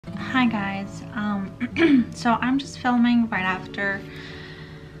Hi guys, so I'm just filming right after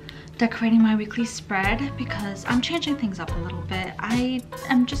decorating my weekly spread because I'm changing things up a little bit. I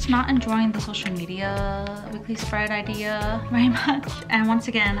am just not enjoying the social media weekly spread idea very much, and once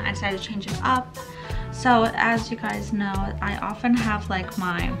again I decided to change it up. So as you guys know, I often have like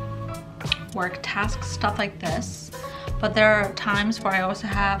my work task stuff like this, but there are times where I also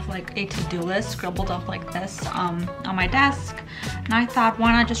have like a to-do list scribbled up like this on my desk, and I thought,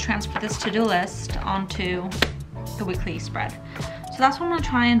 why not just transfer this to-do list onto the weekly spread? So that's what I'm gonna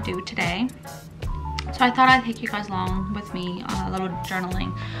try and do today. So I thought I'd take you guys along with me on a little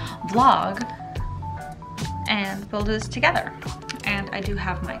journaling vlog and build this together. And I do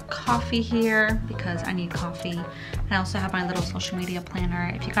have my coffee here because I need coffee. And I also have my little social media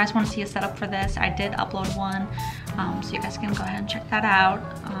planner. If you guys want to see a setup for this, I did upload one, so you guys can go ahead and check that out.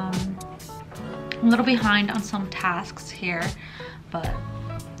 I'm a little behind on some tasks here, but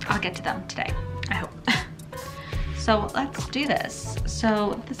I'll get to them today, I hope. So let's do this.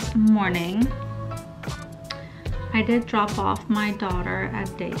 So this morning, I did drop off my daughter at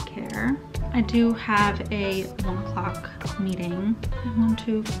daycare. I do have a 1 o'clock meeting. I want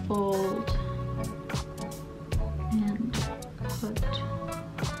to fold and put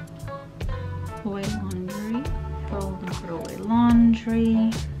away laundry. Fold and put away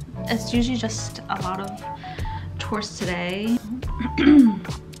laundry. It's usually just a lot of chores today.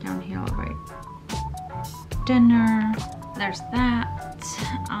 Down here, all right. Dinner, there's that.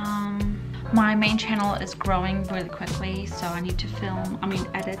 My main channel is growing really quickly, so I need to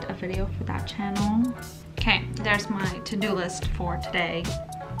edit a video for that channel. Okay, there's my to-do list for today.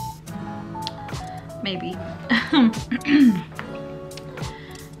 Maybe. I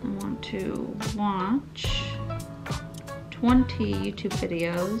want to watch 20 YouTube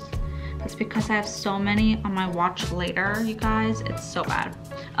videos. That's because I have so many on my watch later, you guys. It's so bad.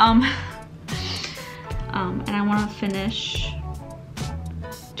 And I want to finish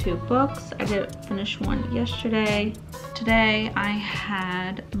 2 books. I did finish one yesterday. Today I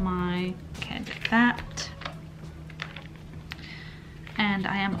had my, okay, I did that. And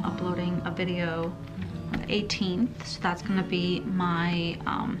I am uploading a video on the 18th. So that's gonna be my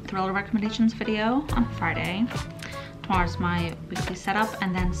thriller recommendations video on Friday. Tomorrow's my weekly setup,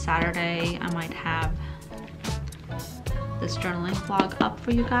 and then Saturday I might have this journaling vlog up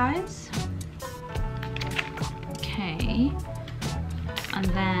for you guys. Okay. And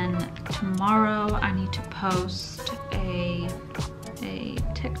then tomorrow I need to post a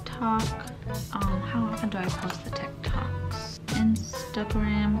TikTok. How often do I post the TikToks?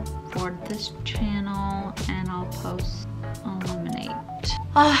 Instagram for this channel, and I'll post Eliminate.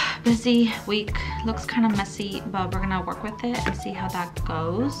 Busy week. Looks kind of messy, but we're gonna work with it and see how that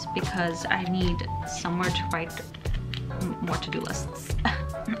goes because I need somewhere to write more to-do lists.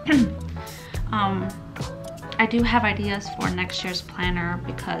 I do have ideas for next year's planner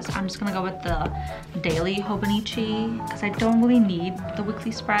because I'm just gonna go with the daily hobonichi because I don't really need the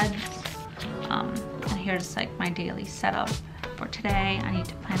weekly spreads. And here's like my daily setup for today. I need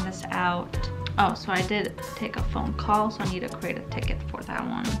to plan this out. Oh, so I did take a phone call, so I need to create a ticket for that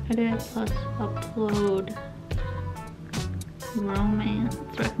one. Edit plus upload romance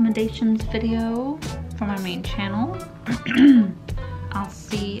recommendations video for my main channel. I'll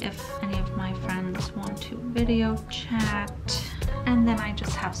see if any of my friends want to video chat. And then I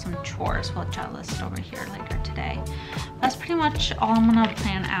just have some chores, which I'll list over here later today. That's pretty much all I'm gonna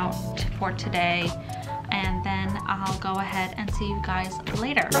plan out for today. And then I'll go ahead and see you guys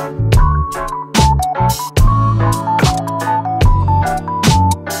later.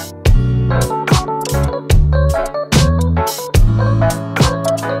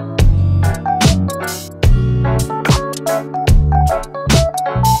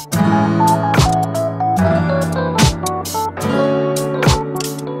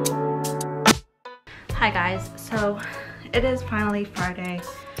 Hi guys, so it is finally Friday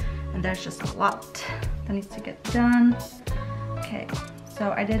and there's just a lot that needs to get done. Okay,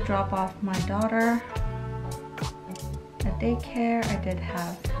 so I did drop off my daughter at daycare. I did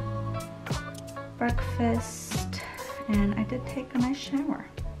have breakfast and I did take a nice shower.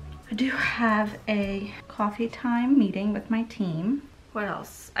 I do have a coffee time meeting with my team. What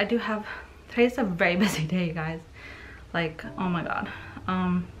else? I do have, today's a very busy day, you guys. Like, oh my god.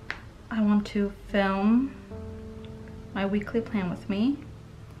 I want to film my weekly plan with me,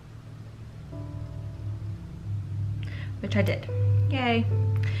 which I did. Yay.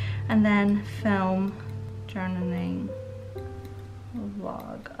 And then film journaling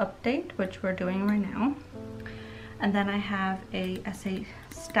vlog update, which we're doing right now. And then I have a essay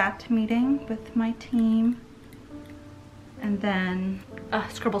stat meeting with my team. And then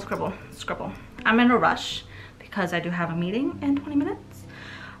scribble. I'm in a rush because I do have a meeting in 20 minutes.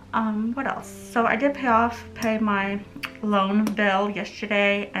 What else? So I did pay my loan bill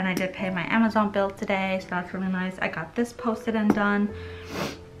yesterday, and I did pay my Amazon bill today, so that's really nice. I got this posted and done.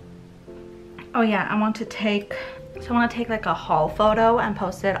 Oh yeah, I want to take like a haul photo and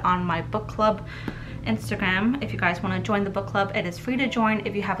post it on my book club Instagram. If you guys want to join the book club, it is free to join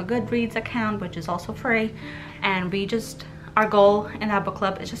if you have a Goodreads account, which is also free. And our goal in that book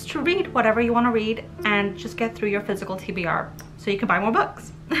club is just to read whatever you want to read and just get through your physical TBR so you can buy more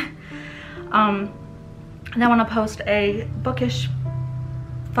books. And I want to post a bookish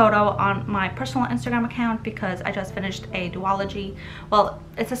photo on my personal Instagram account because I just finished a duology. Well,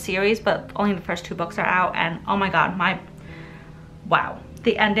 it's a series, but only the first 2 books are out, and oh my god, wow.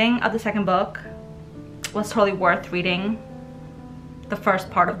 The ending of the second book was totally worth reading the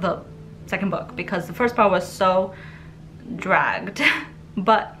first part of the second book because the first part was so dragged,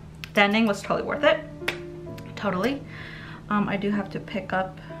 but the ending was totally worth it. Totally. I do have to pick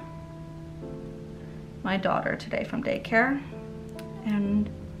up my daughter today from daycare and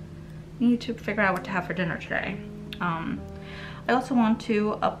need to figure out what to have for dinner today. I also want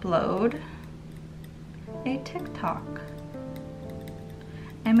to upload a TikTok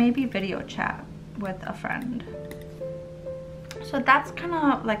and maybe video chat with a friend. So that's kind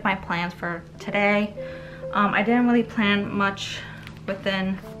of like my plans for today. I didn't really plan much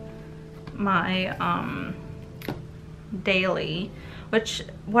within my daily, which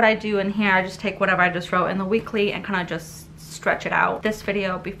what I do in here, I just take whatever I just wrote in the weekly and kind of just stretch it out. This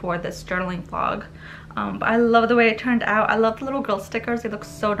video before this journaling vlog, but I love the way it turned out. I love the little girl stickers, they look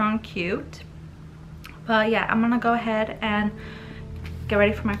so darn cute. But yeah, I'm gonna go ahead and get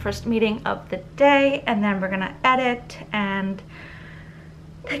ready for my first meeting of the day, and then we're gonna edit and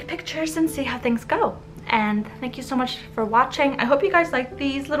take pictures and see how things go. And thank you so much for watching. I hope you guys like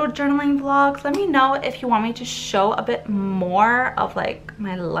these little journaling vlogs. Let me know if you want me to show a bit more of like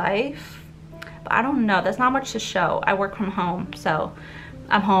my life, but I don't know, there's not much to show. I work from home, so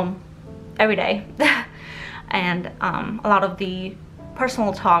I'm home every day. And a lot of the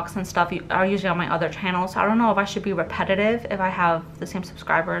personal talks and stuff are usually on my other channels, so I don't know if I should be repetitive if I have the same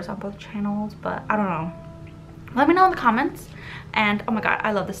subscribers on both channels, but I don't know. Let me know in the comments. And oh my god,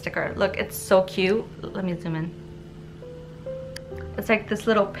 I love this sticker. Look, it's so cute. Let me zoom in. It's like this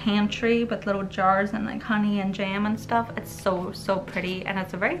little pantry with little jars and like honey and jam and stuff. It's so pretty, and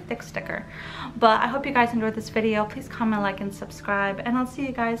it's a very thick sticker. But I hope you guys enjoyed this video. Please comment, like, and subscribe, and I'll see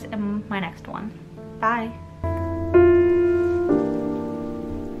you guys in my next one. Bye.